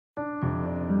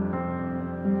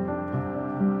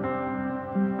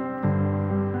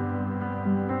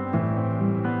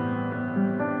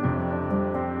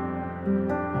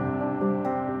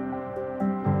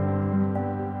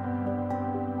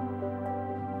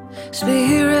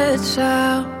Spirits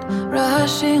out,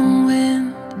 rushing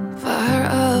wind, fire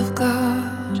of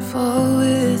God, fall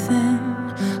within.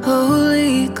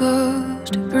 Holy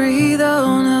Ghost, breathe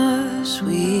on us,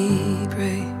 we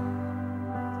pray.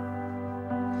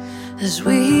 As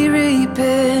we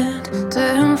repent,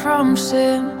 turn from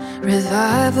sin,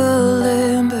 revival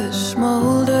embers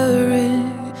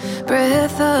smoldering.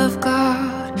 Breath of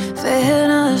God,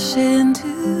 fan us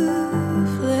into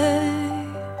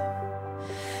flame.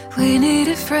 We need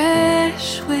a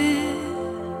fresh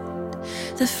wind,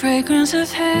 the fragrance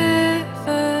of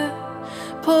heaven.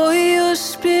 Pour your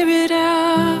spirit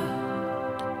out,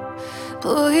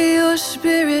 pour your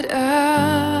spirit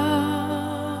out.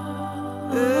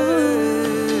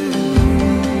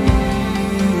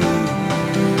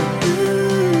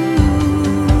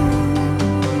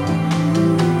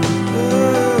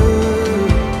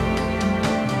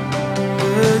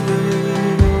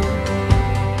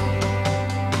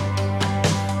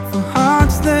 For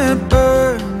hearts that